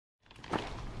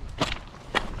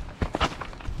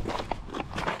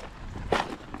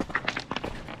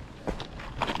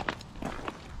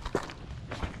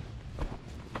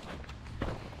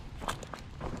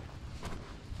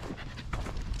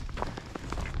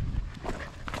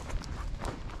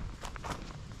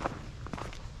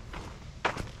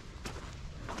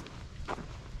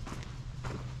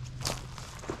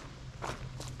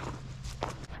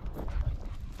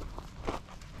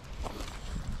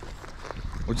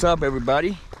What's up,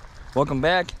 everybody? Welcome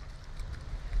back.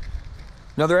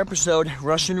 Another episode,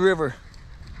 Russian River.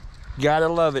 Gotta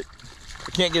love it.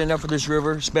 I can't get enough of this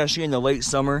river, especially in the late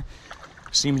summer.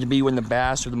 Seems to be when the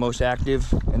bass are the most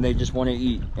active and they just want to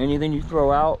eat. Anything you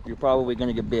throw out, you're probably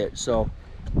gonna get bit. So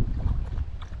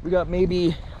we got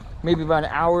maybe about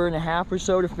an hour and a half or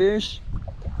so to fish.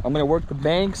 I'm gonna work the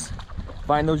banks,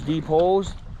 find those deep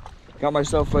holes. Got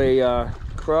myself a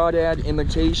crawdad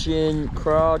imitation,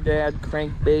 crawdad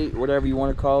crankbait, whatever you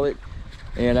want to call it.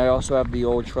 And I also have the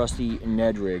old trusty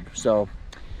Ned rig. So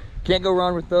can't go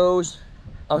wrong with those.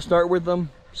 I'll start with them,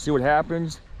 see what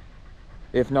happens.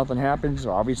 If nothing happens,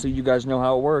 obviously you guys know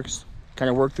how it works.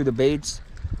 Kind of work through the baits,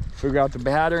 figure out the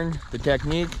pattern, the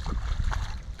technique,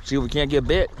 see if we can't get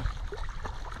bit.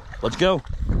 Let's go.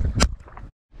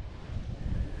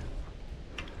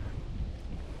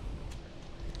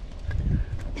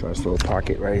 Try this little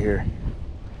pocket right here.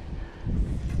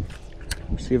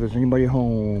 See if there's anybody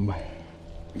home.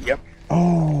 Yep.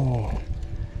 Oh,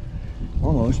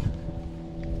 almost.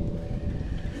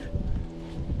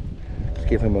 Let's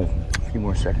give him a few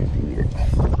more seconds to eat it.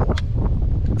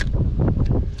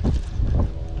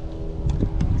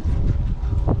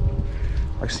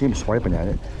 I see him swiping at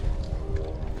it.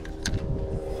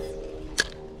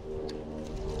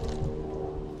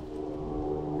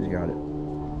 He's got it.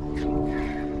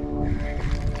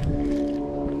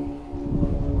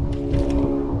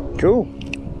 Cool.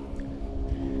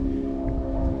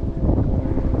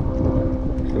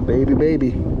 It's a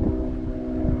baby.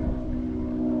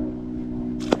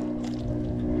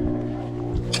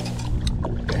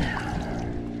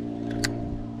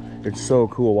 It's so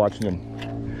cool watching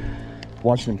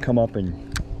them come up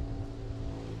and,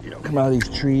 you know, come out of these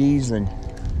trees, and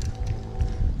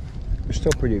they're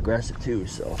still pretty aggressive too.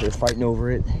 So they're fighting over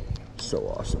it. So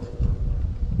awesome.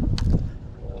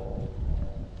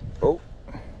 Oh.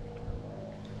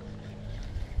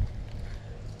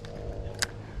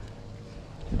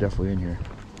 Definitely in here.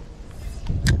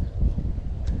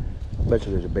 Bet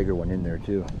you there's a bigger one in there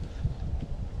too.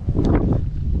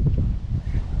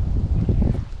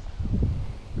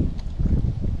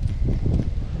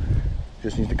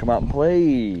 Just needs to come out and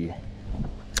play.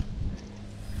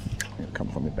 It'll come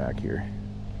from the back here.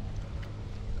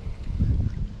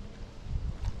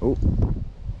 Oh,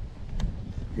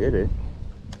 hit it.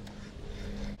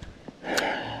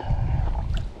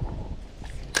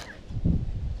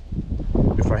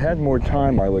 If I had more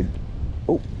time, I would.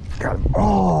 Oh, got him.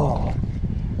 Oh,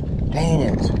 dang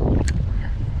it.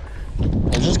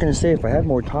 I was just gonna say, if I had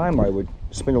more time, I would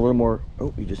spend a little more.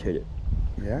 Oh, you just hit it.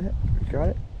 You got it? You got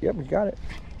it? Yep, we got it.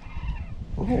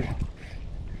 Oh.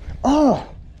 Oh.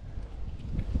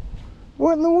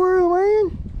 What in the world,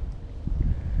 man?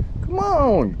 Come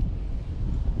on.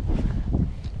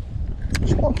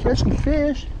 Just want to catch some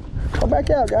fish. Come back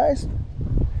out, guys.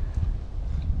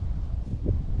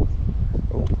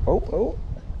 Oh.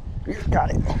 Got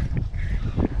it.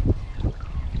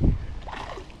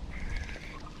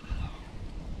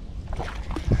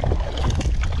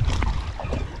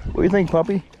 What do you think,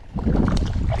 puppy?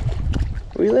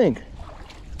 What do you think?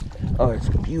 Oh, it's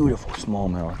a beautiful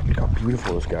smallmouth. Look how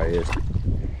beautiful this guy is.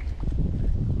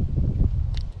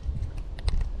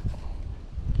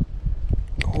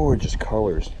 Gorgeous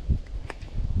colors.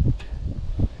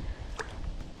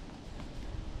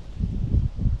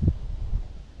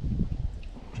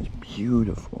 Just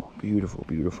beautiful, beautiful,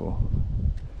 beautiful.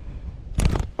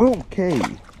 Okay.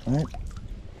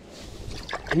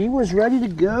 He was ready to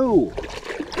go.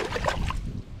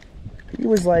 He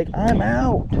was like, I'm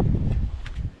out.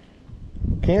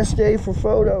 Can't stay for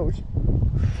photos.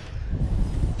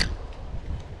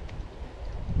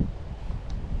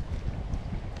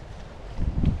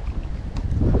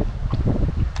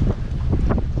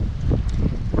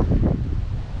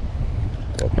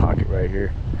 Little pocket right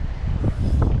here.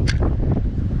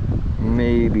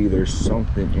 Maybe there's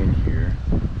something in here.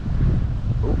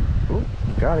 Oh,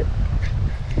 got it.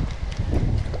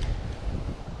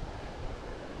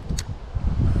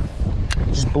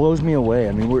 Just blows me away.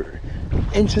 I mean, we're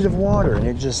inches of water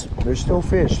and there's still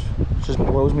fish. It just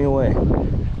blows me away.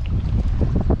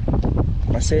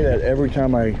 I say that every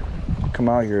time I come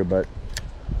out here, but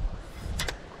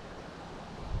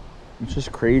it's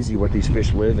just crazy what these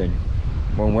fish live in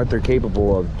and what they're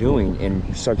capable of doing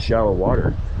in such shallow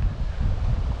water.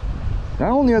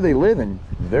 Not only are they living,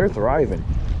 they're thriving.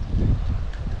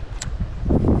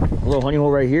 A little honey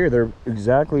hole right here, they're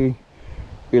exactly,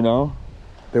 you know,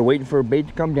 they're waiting for a bait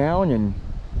to come down and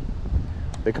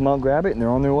they come out and grab it and they're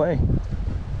on their way.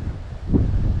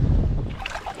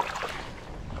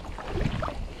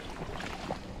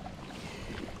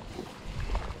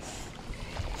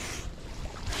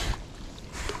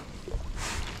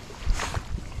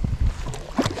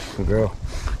 Good girl.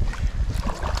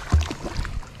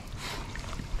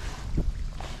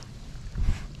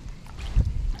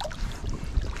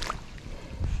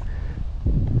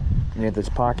 And at this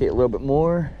pocket a little bit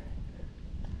more.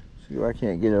 See if I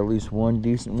can't get at least one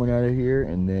decent one out of here,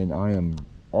 and then I am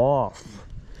off.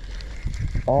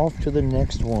 Off to the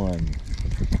next one.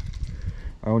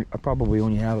 I probably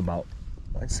only have about,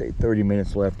 I'd say 30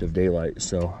 minutes left of daylight,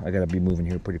 so I gotta be moving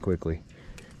here pretty quickly.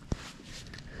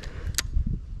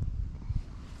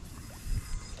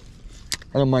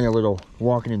 I don't mind a little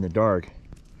walking in the dark.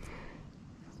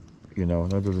 You know,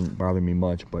 that doesn't bother me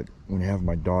much, but when I have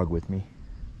my dog with me,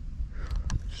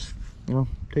 just, you know,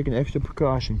 taking extra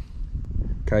precaution.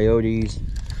 Coyotes,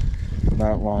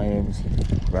 mountain lions,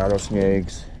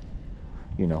 rattlesnakes,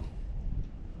 you know,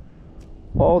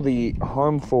 all the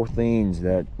harmful things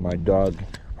that my dog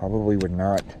probably would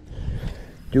not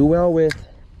do well with.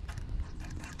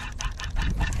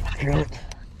 Kill it.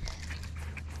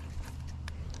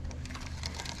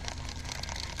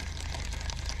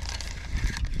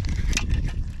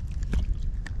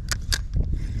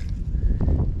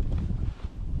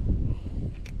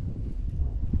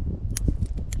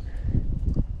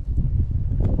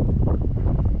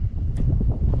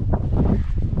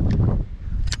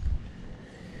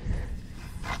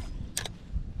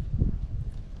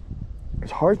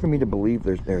 It's hard for me to believe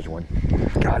there's one.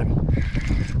 Got him.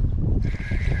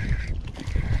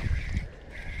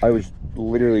 I was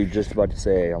literally just about to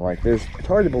say, I'm like, it's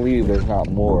hard to believe there's not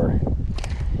more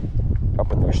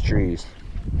up in those trees.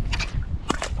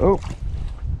 Oh,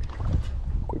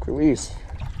 quick release.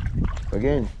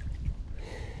 Again.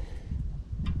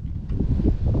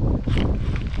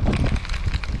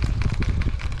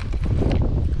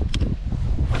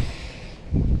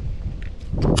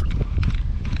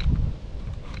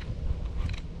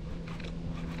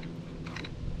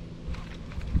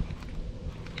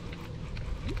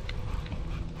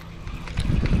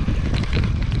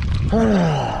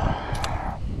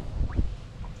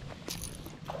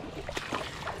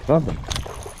 Nothing.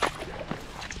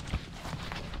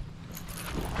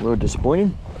 A little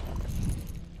disappointing.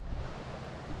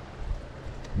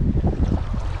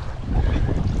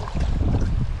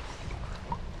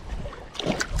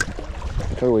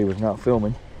 Totally was not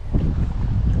filming.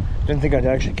 Didn't think I'd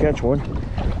actually catch one.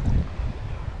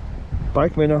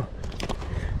 Pike minnow.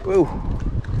 Woo.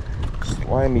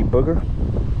 Slimy booger.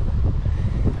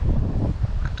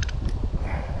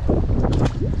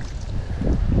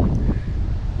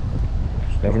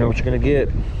 Never know what you're gonna get.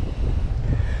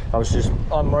 I was just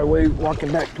on my way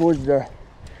walking back towards the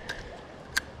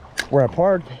where I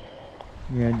parked,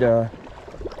 and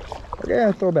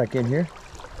yeah, throw back in here.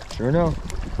 Sure enough.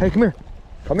 Hey, come here.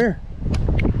 Come here.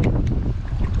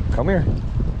 Come here.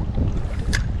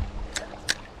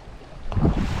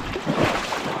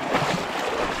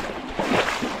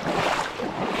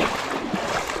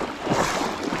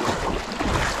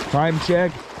 Time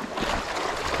check.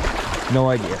 No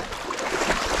idea.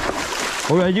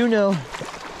 What I do know,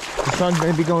 the sun's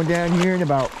going to be going down here in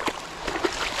about,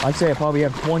 I'd say I probably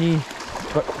have 20,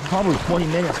 but probably 20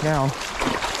 minutes now.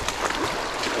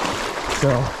 So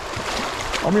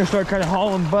I'm going to start kind of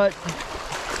hauling butt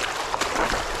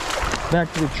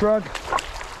back to the truck.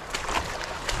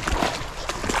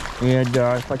 And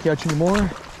if I catch any more,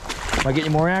 if I get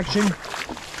any more action,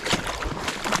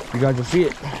 you guys will see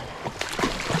it.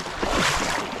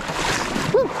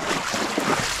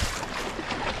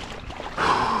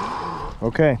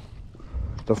 Okay,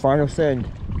 the final send.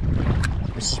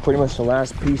 This is pretty much the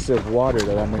last piece of water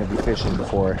that I'm going to be fishing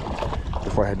before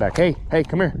I head back. Hey,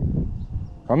 come here.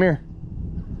 Come here.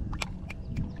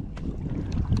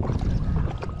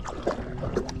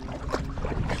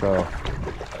 So,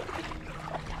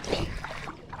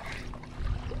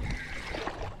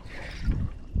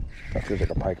 that feels like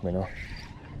a pike minnow.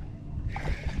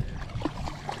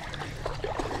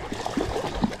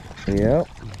 Yep.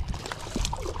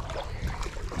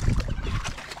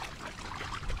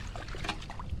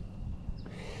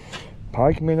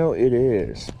 Pike minnow it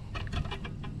is.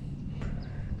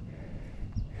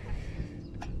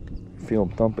 Feel him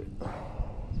thump it.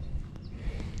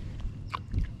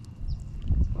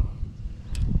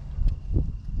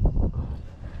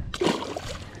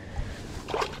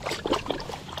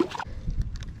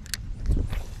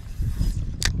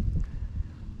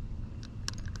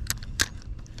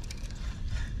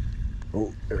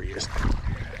 Oh, there he is.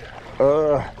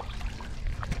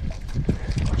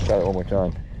 Let's try it one more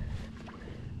time.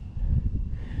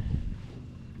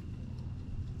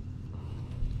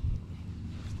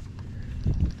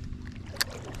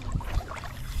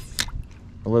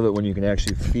 I love it when you can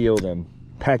actually feel them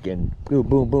pecking. Boom,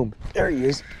 boom, boom. There he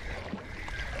is.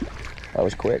 That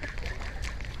was quick.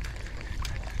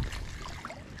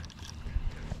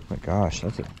 Oh my gosh,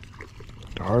 that's a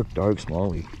dark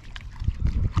smallie.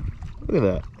 Look at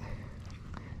that.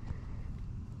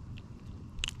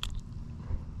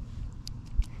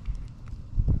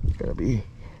 Gotta be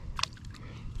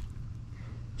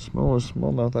smallest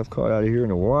smallmouth I've caught out of here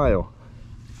in a while.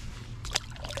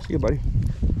 See you, buddy.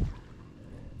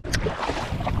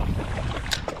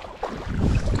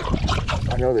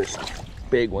 I know there's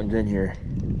big ones in here.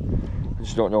 I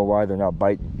just don't know why they're not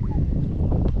biting.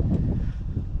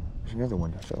 There's another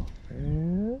one, so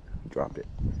drop it.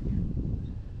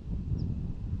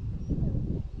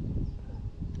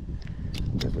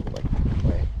 Doesn't like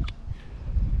way.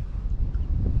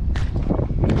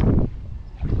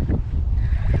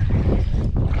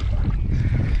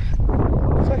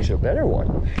 It's actually a better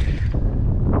one.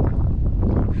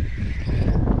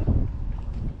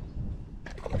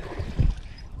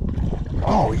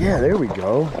 Oh yeah, there we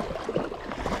go.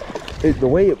 The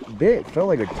way it bit, it felt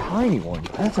like a tiny one.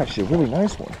 That's actually a really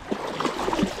nice one.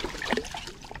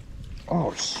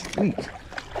 Oh, sweet.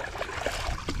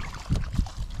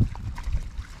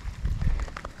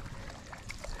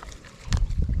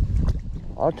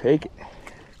 I'll take it.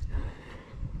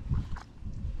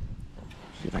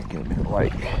 See if I can get a bit of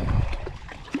light.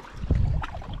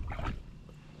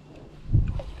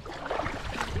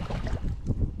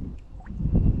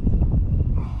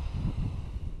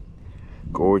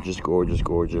 Gorgeous, gorgeous,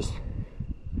 gorgeous.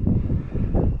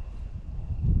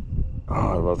 Oh,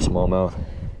 I love smallmouth.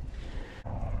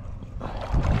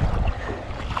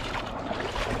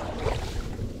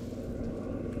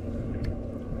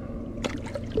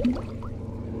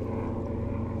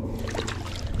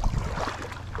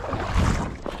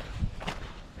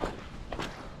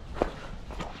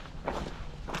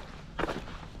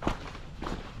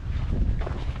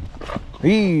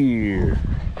 Here.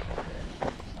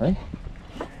 Hey.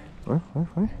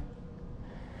 What?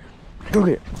 Go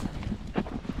get it.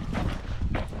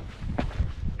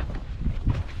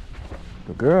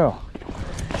 Good girl.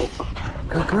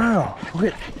 Good girl. Look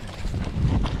at it.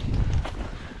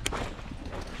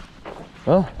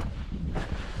 Well,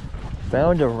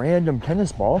 found a random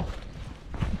tennis ball.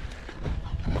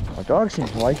 My dog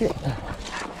seems to like it.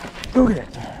 Look at it.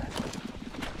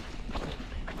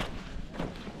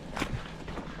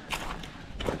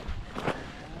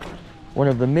 One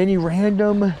of the many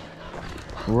random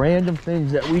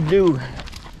things that we do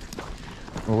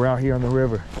when we're out here on the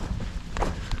river.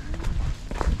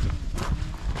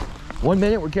 1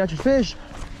 minute we're catching fish.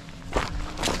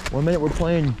 1 minute we're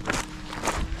playing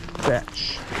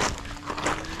fetch.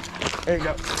 There you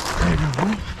go. There you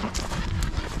go.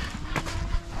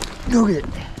 Go get it.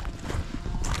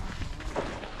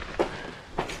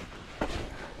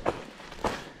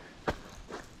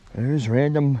 There's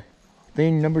random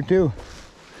thing number 2.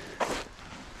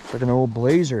 It's like an old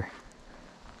blazer.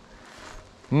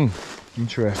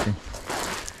 Interesting.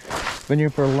 Been here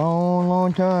for a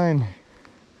long time.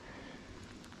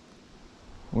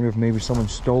 Wonder if maybe someone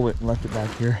stole it and left it back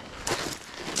here.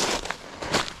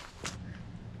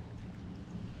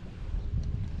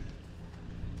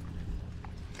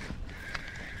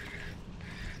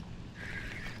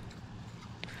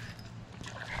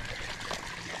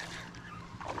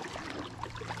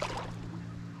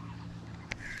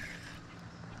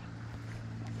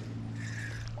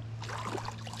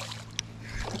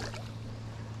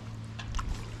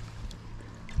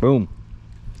 Boom.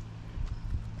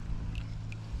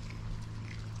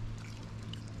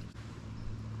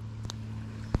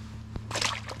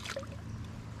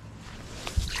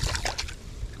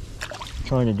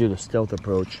 Trying to do the stealth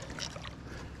approach.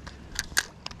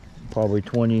 Probably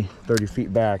 20, 30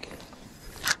 feet back.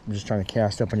 I'm just trying to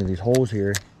cast up into these holes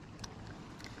here.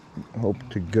 Hope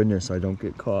to goodness I don't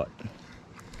get caught.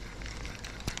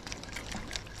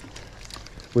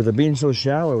 With it being so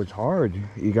shallow, it's hard.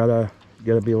 You gotta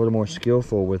be a little more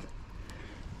skillful with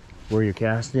where you're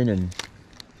casting and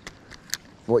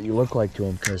what you look like to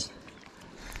them, because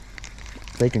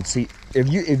they can see. If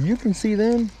you can see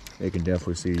them, they can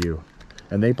definitely see you,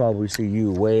 and they probably see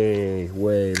you way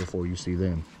before you see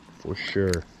them, for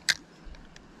sure. So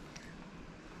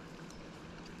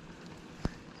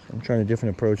I'm trying a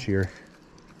different approach here.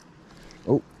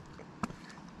 Oh,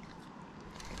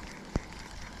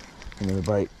 another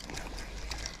bite.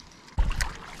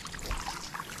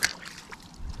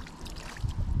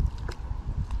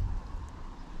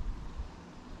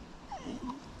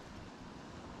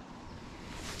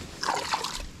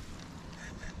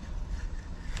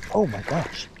 Oh my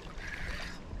gosh.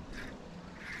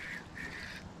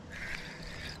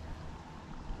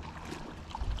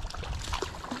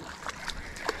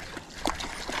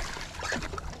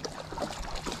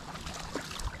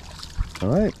 All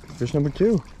right, fish number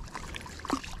 2.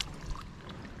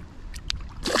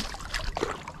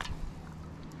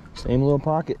 Same little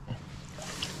pocket.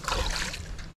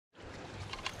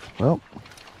 Well,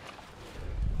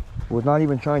 was not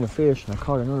even trying to fish, and I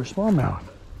caught another smallmouth.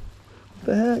 What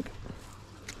the heck?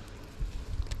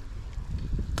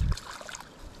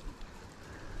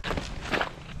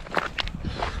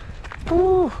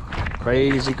 Woo,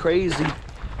 crazy, crazy.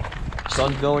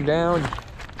 Sun's going down.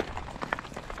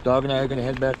 Dog and I are gonna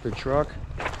head back to the truck.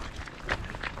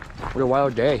 What a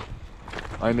wild day.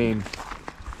 I mean,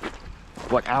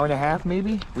 what, hour and a half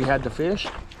maybe? We had the fish.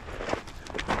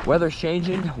 Weather's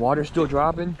changing, water's still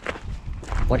dropping.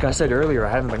 Like I said earlier, I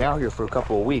haven't been out here for a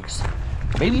couple of weeks.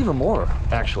 Maybe even more,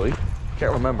 actually.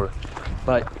 Can't remember.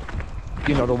 But,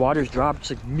 you know, the water's dropped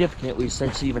significantly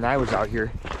since even I was out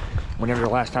here, whenever the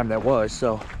last time that was.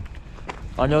 So,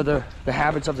 I know the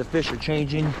habits of the fish are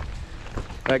changing.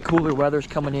 That cooler weather's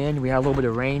coming in. We had a little bit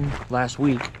of rain last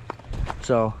week.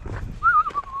 So,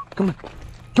 come on,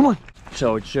 come on.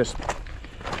 So it's just,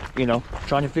 you know,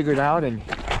 trying to figure it out, and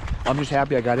I'm just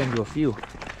happy I got into a few.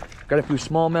 Got a few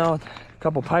smallmouth, a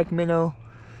couple pike minnow,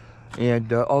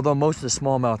 and although most of the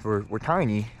smallmouth were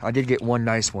tiny, I did get one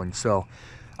nice one, so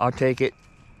I'll take it.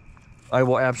 I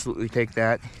will absolutely take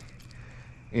that.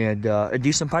 And a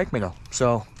decent pike minnow.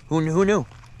 So who knew?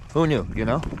 Who knew, you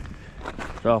know?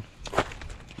 So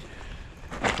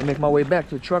I'll make my way back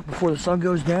to the truck before the sun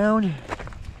goes down,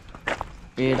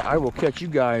 and I will catch you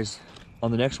guys on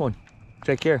the next one.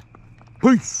 Take care.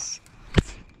 Peace.